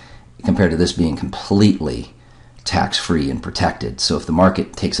bracket, compared to this being completely tax-free and protected. So if the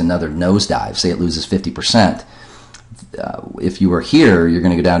market takes another nosedive, say it loses 50%, if you were here, you're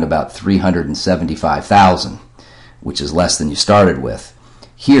going to go down to about 375,000, which is less than you started with.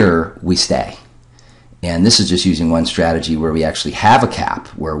 Here, we stay. And this is just using one strategy where we actually have a cap,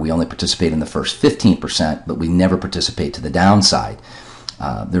 where we only participate in the first 15%, but we never participate to the downside.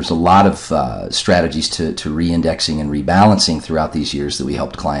 There's a lot of strategies to re-indexing and rebalancing throughout these years that we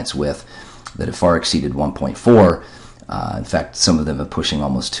helped clients with that have far exceeded 1.4. In fact, some of them are pushing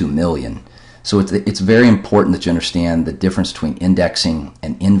almost 2 million. So it's very important that you understand the difference between indexing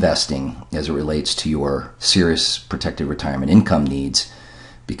and investing as it relates to your serious protected retirement income needs,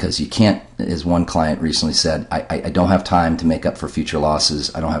 because you can't, as one client recently said, I don't have time to make up for future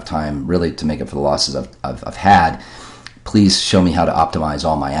losses. I don't have time really to make up for the losses I've had. Please show me how to optimize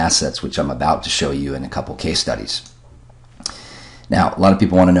all my assets, which I'm about to show you in a couple case studies. Now, a lot of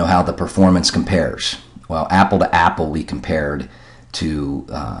people want to know how the performance compares. Well, apple to apple, we compared to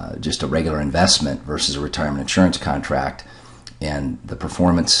just a regular investment versus a retirement insurance contract, and the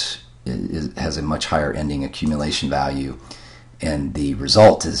performance has a much higher ending accumulation value, and the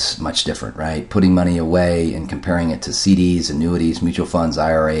result is much different, right? Putting money away and comparing it to CDs, annuities, mutual funds,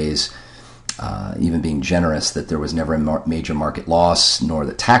 IRAs, even being generous that there was never a major market loss, nor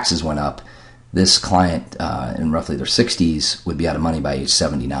that taxes went up. This client in roughly their 60s would be out of money by age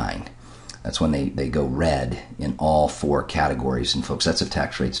 79. That's when they go red in all four categories. And folks, that's if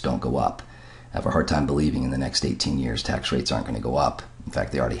tax rates don't go up. I have a hard time believing in the next 18 years tax rates aren't going to go up. In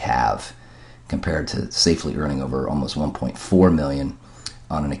fact, they already have, compared to safely earning over almost 1.4 million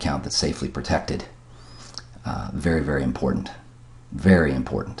on an account that's safely protected. Very, very important. Very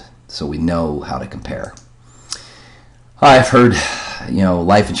important. So we know how to compare. I've heard,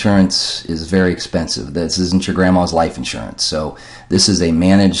 life insurance is very expensive. This isn't your grandma's life insurance. So this is a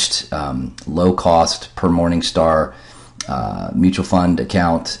managed, low-cost per Morningstar mutual fund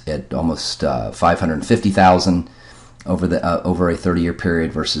account at almost $550,000 over a 30-year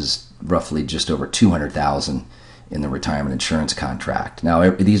period versus roughly just over $200,000 in the retirement insurance contract.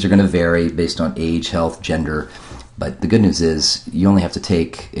 Now, these are going to vary based on age, health, gender. But the good news is you only have to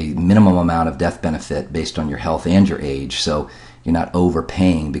take a minimum amount of death benefit based on your health and your age. So you're not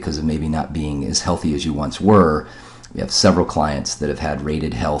overpaying because of maybe not being as healthy as you once were. We have several clients that have had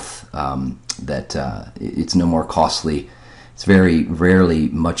rated health that it's no more costly. It's very rarely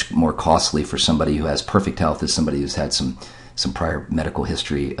much more costly for somebody who has perfect health as somebody who's had some prior medical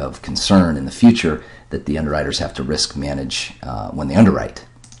history of concern in the future that the underwriters have to risk manage when they underwrite.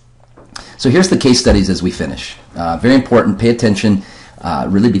 So here's the case studies as we finish. Very important. Pay attention.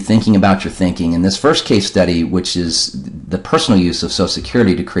 Really be thinking about your thinking. In this first case study, which is the personal use of Social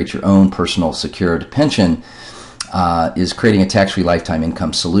Security to create your own personal secured pension, is creating a tax-free lifetime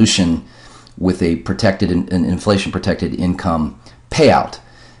income solution with a protected, an inflation-protected income payout.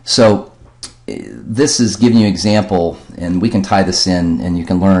 So this is giving you an example, and we can tie this in, and you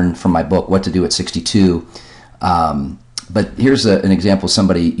can learn from my book what to do at 62. But here's an example of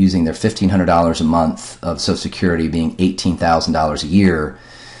somebody using their $1,500 a month of Social Security being $18,000 a year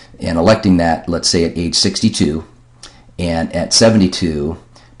and electing that, let's say, at age 62, and at 72,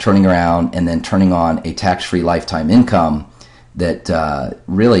 turning around and then turning on a tax-free lifetime income that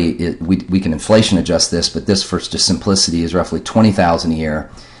we can inflation adjust this, but this, for just simplicity, is roughly $20,000 a year.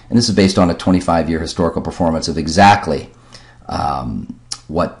 And this is based on a 25-year historical performance of exactly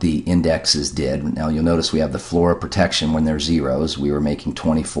what the indexes did. Now you'll notice we have the floor of protection when there's zeros. We were making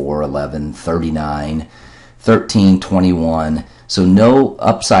 24, 11, 39, 13, 21. So no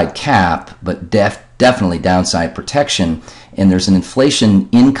upside cap, but definitely downside protection. And there's an inflation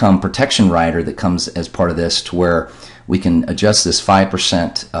income protection rider that comes as part of this to where we can adjust this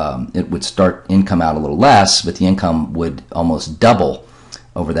 5%. It would start income out a little less, but the income would almost double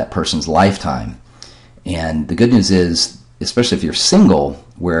over that person's lifetime. And the good news is, especially if you're single,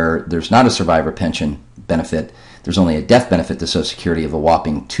 where there's not a survivor pension benefit, there's only a death benefit to Social Security of a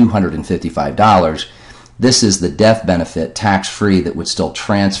whopping $255. This is the death benefit, tax-free, that would still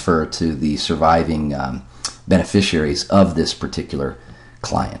transfer to the surviving beneficiaries of this particular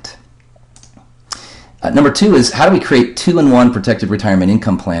client. Number two is, how do we create two-in-one protected retirement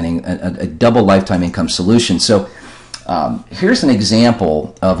income planning, a double lifetime income solution? So here's an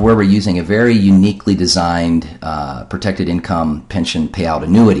example of where we're using a very uniquely designed protected income pension payout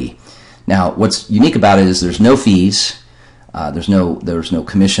annuity. Now, what's unique about it is there's no fees, there's no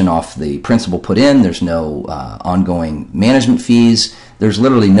commission off the principal put in, there's no ongoing management fees, there's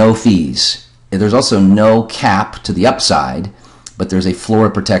literally no fees. There's also no cap to the upside, but there's a floor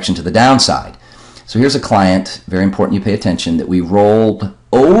of protection to the downside. So here's a client, very important you pay attention, that we rolled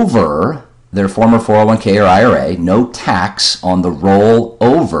over their former 401k or IRA, no tax on the roll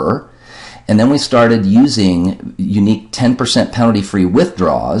over, and then we started using unique 10% penalty-free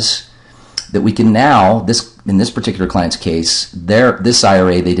withdrawals that we can now, in this particular client's case, this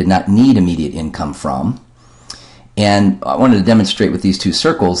IRA they did not need immediate income from. And I wanted to demonstrate with these two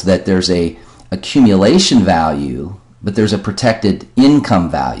circles that there's a accumulation value, but there's a protected income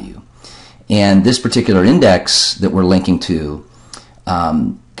value. And this particular index that we're linking to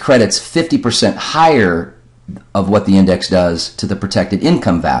credits 50% higher of what the index does to the protected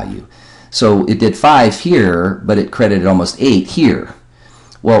income value. So it did 5 here, but it credited almost 8 here.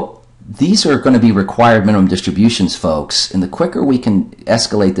 Well, these are going to be required minimum distributions, folks, and the quicker we can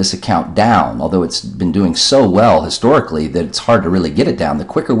escalate this account down, although it's been doing so well historically that it's hard to really get it down, the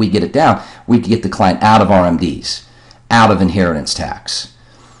quicker we get it down, we can get the client out of RMDs, out of inheritance tax.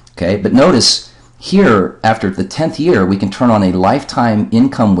 Okay, but notice here, after the 10th year, we can turn on a lifetime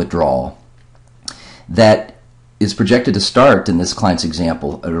income withdrawal that is projected to start, in this client's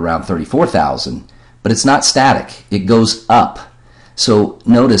example, at around $34,000, but it's not static. It goes up. So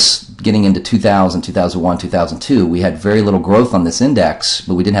notice, getting into 2000, 2001, 2002, we had very little growth on this index,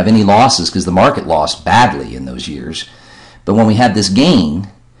 but we didn't have any losses because the market lost badly in those years. But when we had this gain,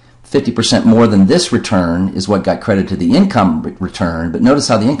 50% more than this return is what got credited to the income return. But notice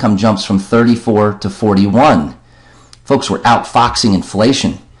how the income jumps from 34 to 41. Folks, we're outfoxing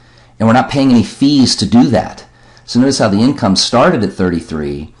inflation, and we're not paying any fees to do that. So notice how the income started at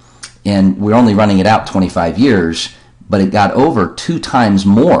 33, and we're only running it out 25 years, but it got over 2 times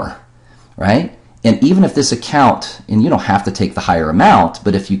more, right? And even if this account, and you don't have to take the higher amount,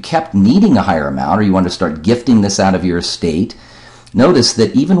 but if you kept needing a higher amount or you wanted to start gifting this out of your estate, notice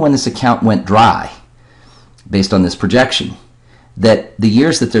that even when this account went dry, based on this projection, that the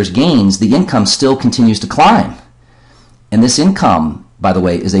years that there's gains, the income still continues to climb. And this income, by the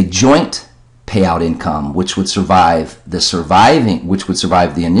way, is a joint payout income, which would survive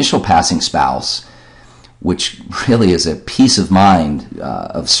the initial passing spouse, which really is a peace of mind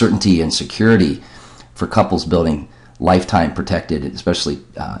of certainty and security for couples building lifetime protected, especially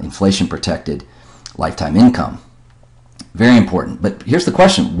inflation protected lifetime income. Very important. But here's the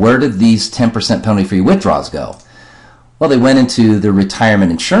question: where did these 10% penalty-free withdrawals go? Well, they went into the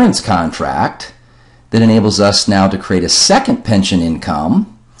retirement insurance contract that enables us now to create a second pension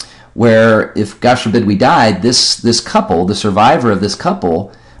income where, if, gosh forbid, we died, this couple, the survivor of this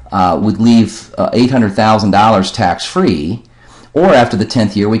couple, would leave $800,000 tax-free, or after the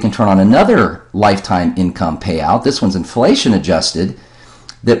 10th year, we can turn on another lifetime income payout. This one's inflation adjusted,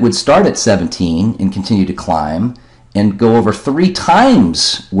 that would start at 17 and continue to climb and go over 3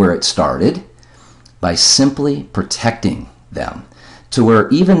 times where it started by simply protecting them. To where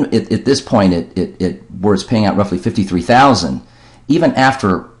even at this point, where it's paying out roughly $53,000, even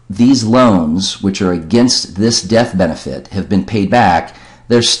after these loans, which are against this death benefit, have been paid back,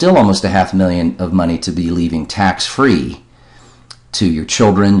 there's still almost $500,000 of money to be leaving tax-free to your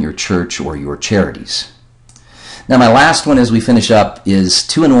children, your church, or your charities. Now, my last one as we finish up is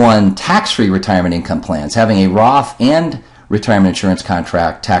 2-in-1 tax-free retirement income plans, having a Roth and retirement insurance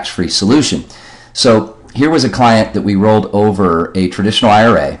contract tax-free solution. So here was a client that we rolled over a traditional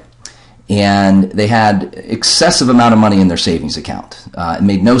IRA, and they had excessive amount of money in their savings account. It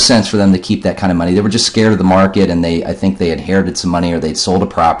made no sense for them to keep that kind of money. They were just scared of the market, and I think they inherited some money or they'd sold a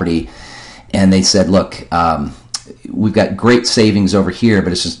property, and they said, look, we've got great savings over here,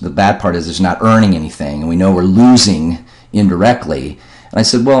 but it's just the bad part is it's not earning anything, and we know we're losing indirectly. And I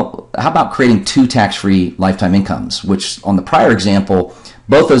said, well, how about creating 2 tax-free lifetime incomes, which on the prior example,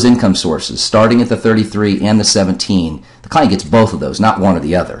 both those income sources, starting at the 33 and the 17, the client gets both of those, not one or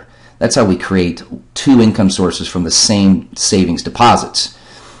the other. That's how we create 2 income sources from the same savings deposits.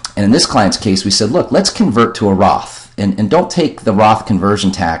 And in this client's case, we said, look, let's convert to a Roth. And don't take the Roth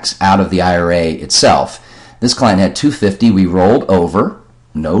conversion tax out of the IRA itself. This client had $250. We rolled over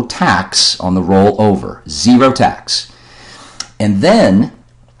no tax on the rollover, zero tax. And then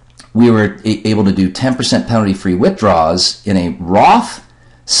we were able to do 10% penalty-free withdrawals in a Roth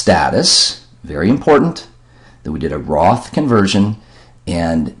status, very important, that we did a Roth conversion,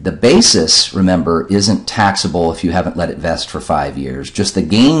 and the basis, remember, isn't taxable if you haven't let it vest for 5 years. Just the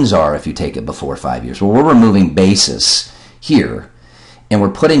gains are if you take it before 5 years. Well, we're removing basis here, and we're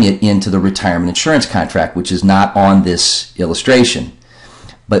putting it into the retirement insurance contract, which is not on this illustration.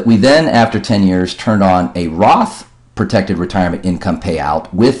 But we then, after 10 years, turned on a Roth protected retirement income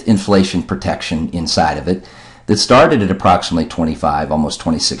payout with inflation protection inside of it that started at approximately 25, almost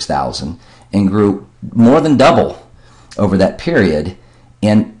 26,000, and grew more than double over that period.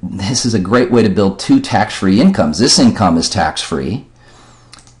 And this is a great way to build two tax-free incomes. This income is tax-free,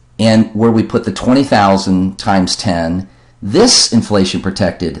 and where we put the 20,000 times 10, this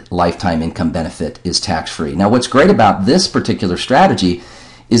inflation-protected lifetime income benefit is tax-free. Now, what's great about this particular strategy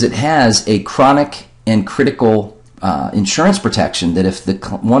is it has a chronic and critical insurance protection that if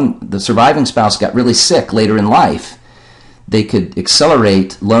the surviving spouse got really sick later in life, they could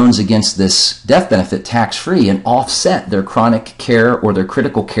accelerate loans against this death benefit tax-free and offset their chronic care or their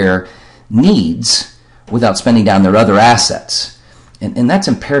critical care needs without spending down their other assets. And that's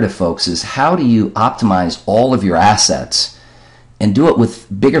imperative, folks, is how do you optimize all of your assets and do it with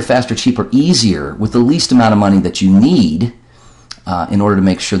bigger, faster, cheaper, easier, with the least amount of money that you need in order to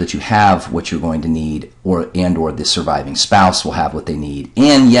make sure that you have what you're going to need, or the surviving spouse will have what they need,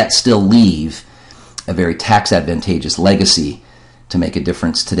 and yet still leave a very tax advantageous legacy to make a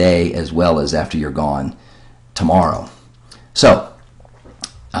difference today as well as after you're gone tomorrow. So,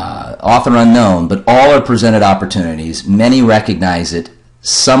 author unknown, but all are presented opportunities. Many recognize it,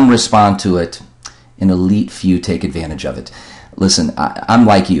 some respond to it, an elite few take advantage of it. Listen, I'm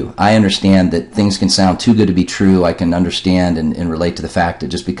like you. I understand that things can sound too good to be true. I can understand and relate to the fact that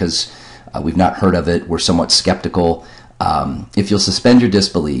just because we've not heard of it, we're somewhat skeptical. If you'll suspend your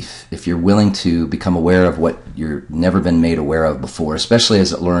disbelief, if you're willing to become aware of what you've never been made aware of before, especially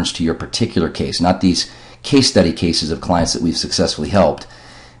as it learns to your particular case, not these case study cases of clients that we've successfully helped,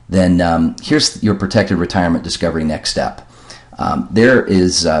 then here's your protected retirement discovery next step. There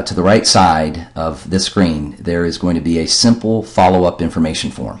is, to the right side of this screen, there is going to be a simple follow-up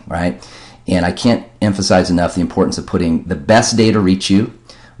information form, right? And I can't emphasize enough the importance of putting the best day to reach you,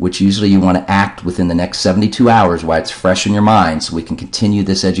 which usually you want to act within the next 72 hours while it's fresh in your mind so we can continue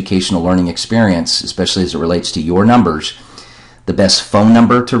this educational learning experience, especially as it relates to your numbers. The best phone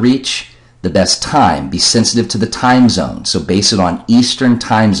number to reach, the best time. Be sensitive to the time zone. So base it on Eastern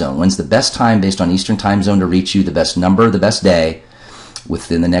time zone. When's the best time based on Eastern time zone to reach you? The best number, the best day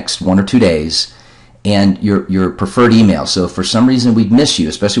within the next 1 or 2 days. And your preferred email. So if for some reason we'd miss you,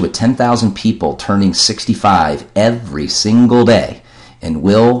 especially with 10,000 people turning 65 every single day, and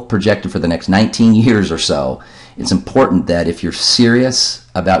will projected for the next 19 years or so, it's important that if you're serious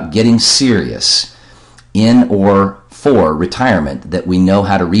about getting serious in or for retirement, that we know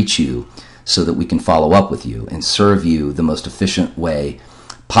how to reach you so that we can follow up with you and serve you the most efficient way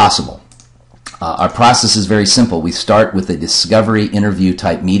possible. Our process is very simple. We start with a discovery interview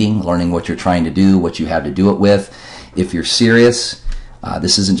type meeting, learning what you're trying to do, what you have to do it with. If you're serious,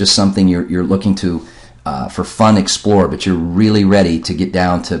 this isn't just something you're looking to for fun explore, but you're really ready to get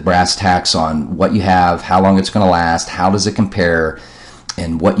down to brass tacks on what you have, how long it's going to last, how does it compare,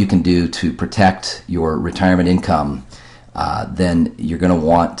 and what you can do to protect your retirement income, then you're going to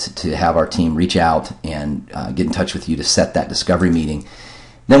want to have our team reach out and get in touch with you to set that discovery meeting.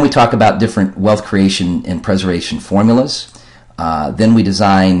 Then we talk about different wealth creation and preservation formulas. Then we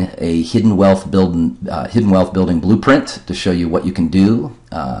design a hidden wealth building blueprint to show you what you can do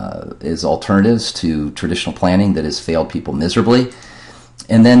as alternatives to traditional planning that has failed people miserably.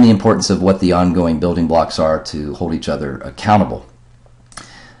 And then the importance of what the ongoing building blocks are to hold each other accountable.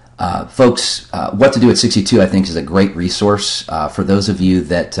 Folks, What to Do at 62, I think, is a great resource for those of you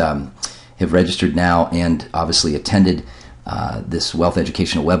that have registered now and obviously attended this wealth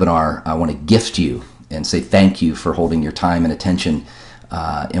educational webinar. I want to gift you and say thank you for holding your time and attention.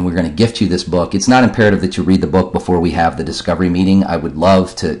 And we're going to gift you this book. It's not imperative that you read the book before we have the discovery meeting. I would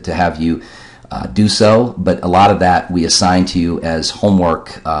love to have you do so, but a lot of that we assign to you as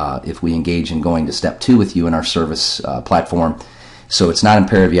homework if we engage in going to step 2 with you in our service platform. So it's not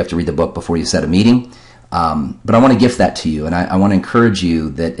imperative you have to read the book before you set a meeting. But I want to gift that to you, and I want to encourage you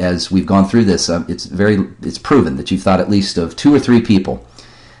that as we've gone through this, it's proven that you've thought at least of 2 or 3 people,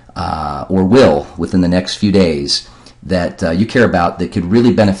 or will within the next few days, that you care about that could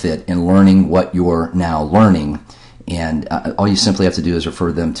really benefit in learning what you're now learning. And all you simply have to do is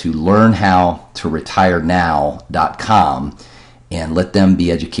refer them to learnhowtoretireNow.com, and let them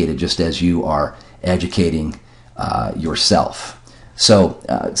be educated just as you are educating yourself. So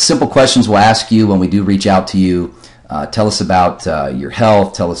simple questions we'll ask you when we do reach out to you. Tell us about your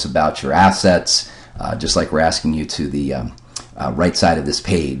health. Tell us about your assets, just like we're asking you to the right side of this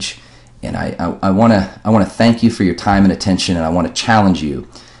page. And I want to thank you for your time and attention, and I want to challenge you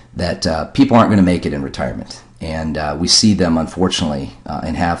that people aren't going to make it in retirement. And we see them, unfortunately,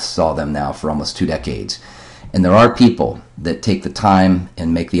 and have saw them now for almost 2 decades. And there are people that take the time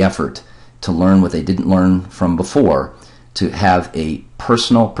and make the effort to learn what they didn't learn from before, to have a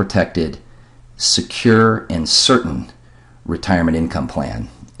personal, protected, secure, and certain retirement income plan.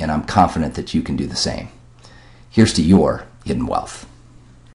 And I'm confident that you can do the same. Here's to your hidden wealth.